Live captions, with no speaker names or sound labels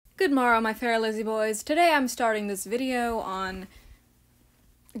Good morrow, my fair Lizzie boys. Today I'm starting this video on...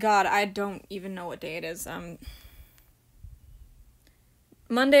 God, I don't even know what day it is.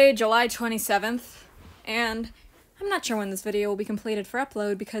 Monday, July 27th. And I'm not sure when this video will be completed for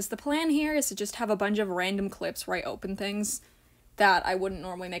upload because the plan here is to just have a bunch of random clips where I open things that I wouldn't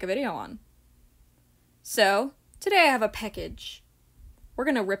normally make a video on. So, today I have a package. We're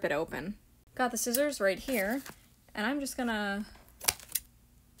gonna rip it open. Got the scissors right here, and I'm just gonna...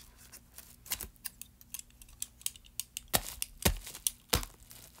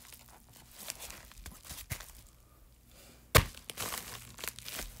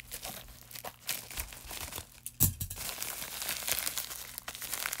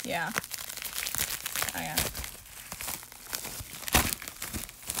 Yeah. Oh yeah.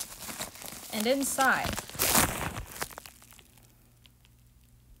 And inside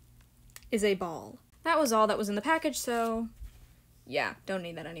is a ball. That was all that was in the package, so yeah, don't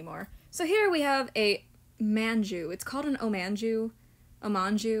need that anymore. So here we have a manju. It's called an omanju.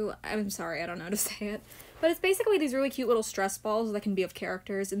 Omanju. I'm sorry, I don't know how to say it. But it's basically these really cute little stress balls that can be of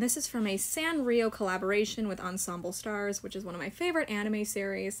characters, and this is from a Sanrio collaboration with Ensemble Stars, which is one of my favorite anime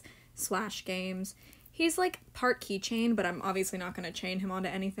series / games. He's like part keychain, but I'm obviously not going to chain him onto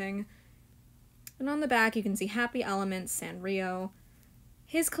anything. And on the back you can see Happy Elements Sanrio.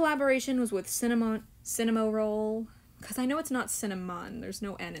 His collaboration was with Cinema Roll, because I know it's not Cinnamon, there's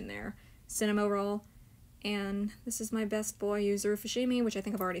no N in there. Cinema Roll. And this is my best boy, Yuzuru Fushimi, which I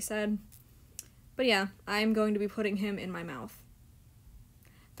think I've already said. But yeah, I'm going to be putting him in my mouth.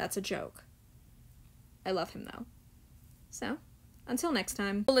 That's a joke. I love him though. So, until next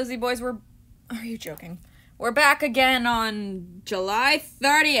time. Lizzie boys, are you joking? We're back again on July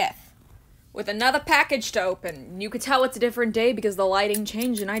 30th with another package to open. You could tell it's a different day because the lighting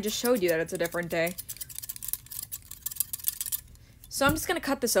changed and I just showed you that it's a different day. So I'm just gonna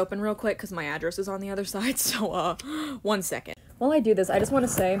cut this open real quick because my address is on the other side, so 1 second. While I do this, I just want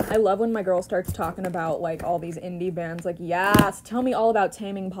to say, I love when my girl starts talking about, like, all these indie bands, like, yes, tell me all about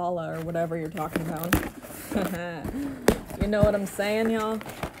Taming Paula, or whatever you're talking about. You know what I'm saying, y'all?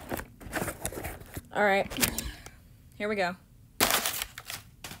 Alright, here we go.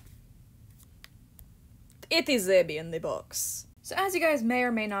 It is Abby in the box. So as you guys may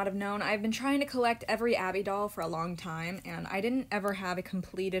or may not have known, I've been trying to collect every Abby doll for a long time, and I didn't ever have a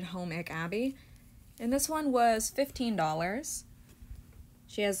completed home ec Abby. And this one was $15.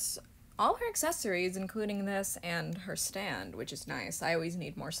 She has all her accessories, including this and her stand, which is nice. I always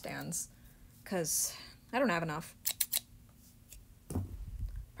need more stands, because I don't have enough.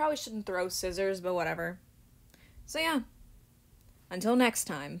 Probably shouldn't throw scissors, but whatever. So yeah, until next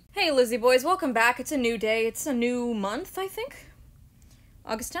time. Hey Lizzie boys, welcome back. It's a new day. It's a new month, I think.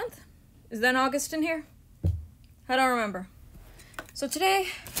 August 10th? Is that August in here? I don't remember. So today,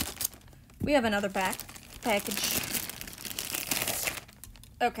 we have another package.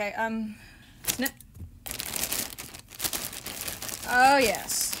 Okay, snip. Oh,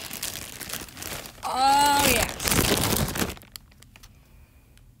 yes. Oh, yes.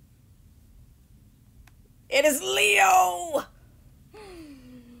 It is Leo!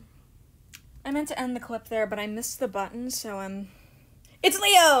 I meant to end the clip there, but I missed the button, so, it's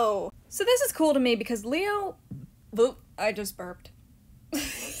Leo! So this is cool to me because Leo... Oop, I just burped.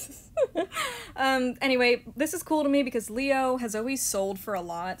 Anyway, this is cool to me because Leo has always sold for a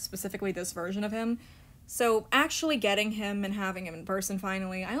lot, specifically this version of him. So actually getting him and having him in person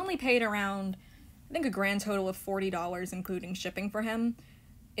finally, I only paid around, I think a grand total of $40 including shipping for him,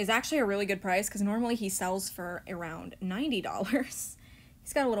 is actually a really good price because normally he sells for around $90.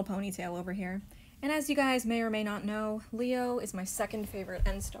 He's got a little ponytail over here. And as you guys may or may not know, Leo is my second favorite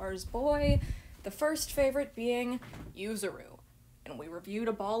N-Stars boy, the first favorite being Yuzuru. And we reviewed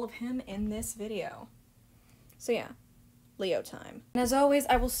a ball of him in this video. So yeah, Leo time. And as always,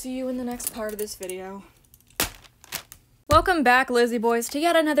 I will see you in the next part of this video. Welcome back, Lizzie boys, to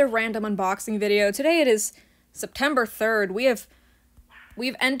yet another random unboxing video. Today it is September 3rd.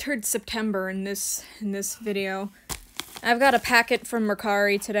 We've entered September in this video. I've got a packet from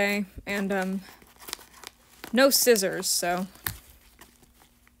Mercari today, and no scissors, so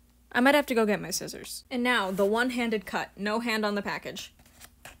I might have to go get my scissors. And now, the one-handed cut. No hand on the package.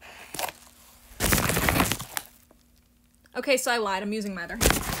 Okay, so I lied. I'm using my other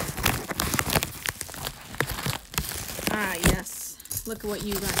hand. Ah, yes. Look at what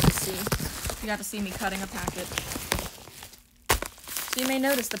you got to see. You got to see me cutting a package. So you may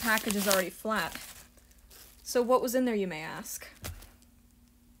notice the package is already flat. So what was in there, you may ask?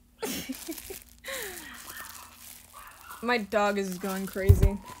 My dog is going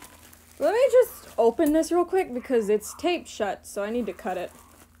crazy. Let me just open this real quick because it's taped shut, so I need to cut it.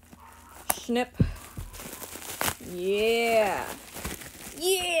 snip. Yeah.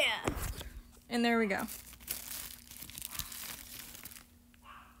 Yeah! And there we go.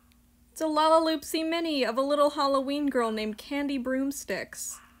 It's a Lalaloopsy mini of a little Halloween girl named Candy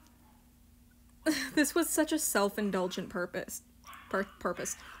Broomsticks. This was such a self-indulgent purchase.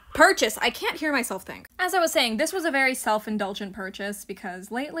 I can't hear myself think. As I was saying, this was a very self-indulgent purchase because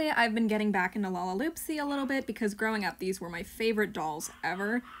lately I've been getting back into Lalaloopsy a little bit because growing up these were my favorite dolls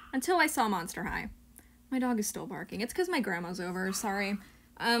ever until I saw Monster High. My dog is still barking. It's because my grandma's over, sorry.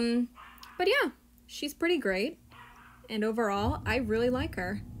 But yeah, she's pretty great. And overall, I really like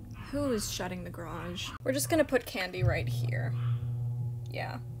her. Who is shutting the garage? We're just gonna put Candy right here.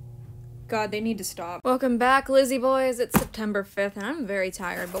 Yeah. God, they need to stop. Welcome back, Lizzie boys. It's September 5th, and I'm very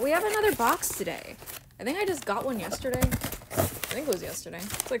tired, but we have another box today. I think I just got one yesterday. I think it was yesterday.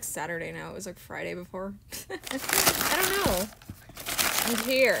 It's like Saturday now. It was like Friday before. I don't know. And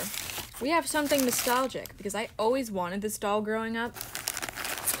here, we have something nostalgic, because I always wanted this doll growing up.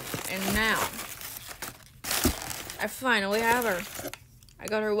 And now, I finally have her. I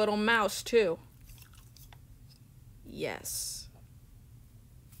got her little mouse, too. Yes.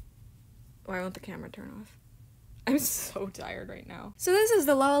 Why won't the camera turn off? I'm so tired right now. So this is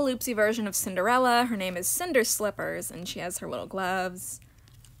the Lalaloopsy version of Cinderella. Her name is Cinder Slippers, and she has her little gloves.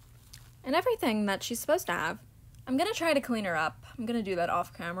 And everything that she's supposed to have. I'm gonna try to clean her up. I'm gonna do that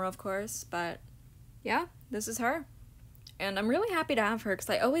off camera, of course, but yeah, this is her. And I'm really happy to have her because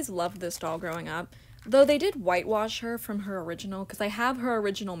I always loved this doll growing up. Though they did whitewash her from her original, because I have her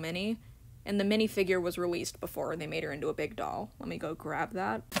original mini, and the minifigure was released before they made her into a big doll. Let me go grab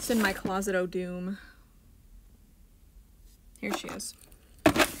that. It's in my closet, oh doom. Here she is.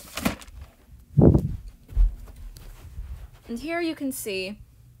 And here you can see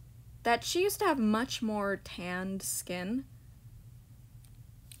that she used to have much more tanned skin.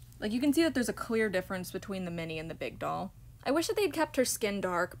 Like, you can see that there's a clear difference between the mini and the big doll. I wish that they'd kept her skin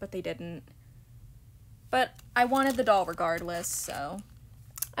dark, but they didn't. But I wanted the doll regardless, so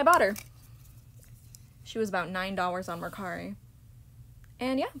I bought her. She was about $9 on Mercari.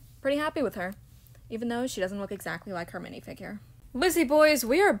 And yeah, pretty happy with her, even though she doesn't look exactly like her minifigure. Lizzie boys,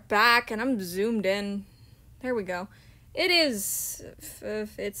 we are back, and I'm zoomed in. There we go. It is,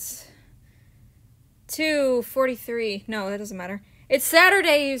 it's 2:43. No, that doesn't matter. It's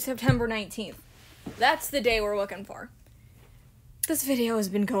Saturday, September 19th. That's the day we're looking for. This video has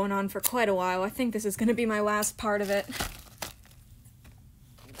been going on for quite a while. I think this is going to be my last part of it.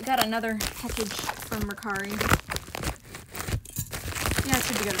 I got another package from Mercari. Yeah, it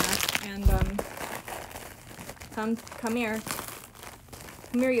should be good enough. And, come here.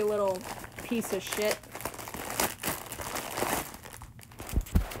 Come here, you little piece of shit.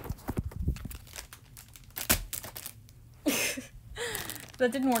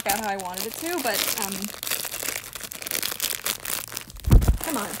 That didn't work out how I wanted it to, but, come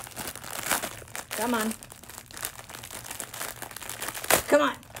on. Come on. Come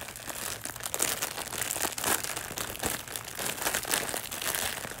on.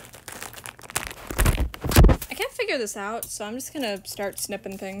 I can't figure this out, so I'm just gonna start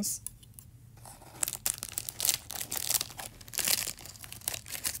snipping things.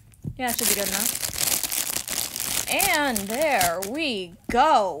 Yeah, it should be good enough. And there we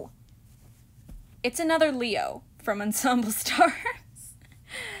go. It's another Leo from Ensemble Stars.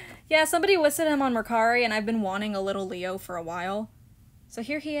 Yeah, somebody listed him on Mercari, and I've been wanting a little Leo for a while. So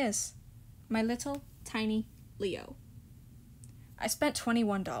here he is. My little, tiny Leo. I spent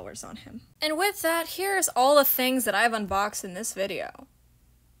 $21 on him. And with that, here's all the things that I've unboxed in this video.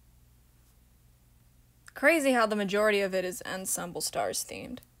 Crazy how the majority of it is Ensemble Stars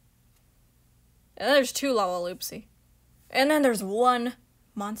themed. And then there's 2 Lalaloopsy. And then there's 1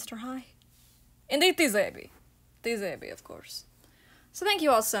 Monster High. And Dizebi, of course. So thank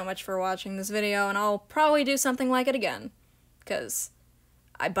you all so much for watching this video, and I'll probably do something like it again. Because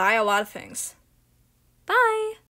I buy a lot of things.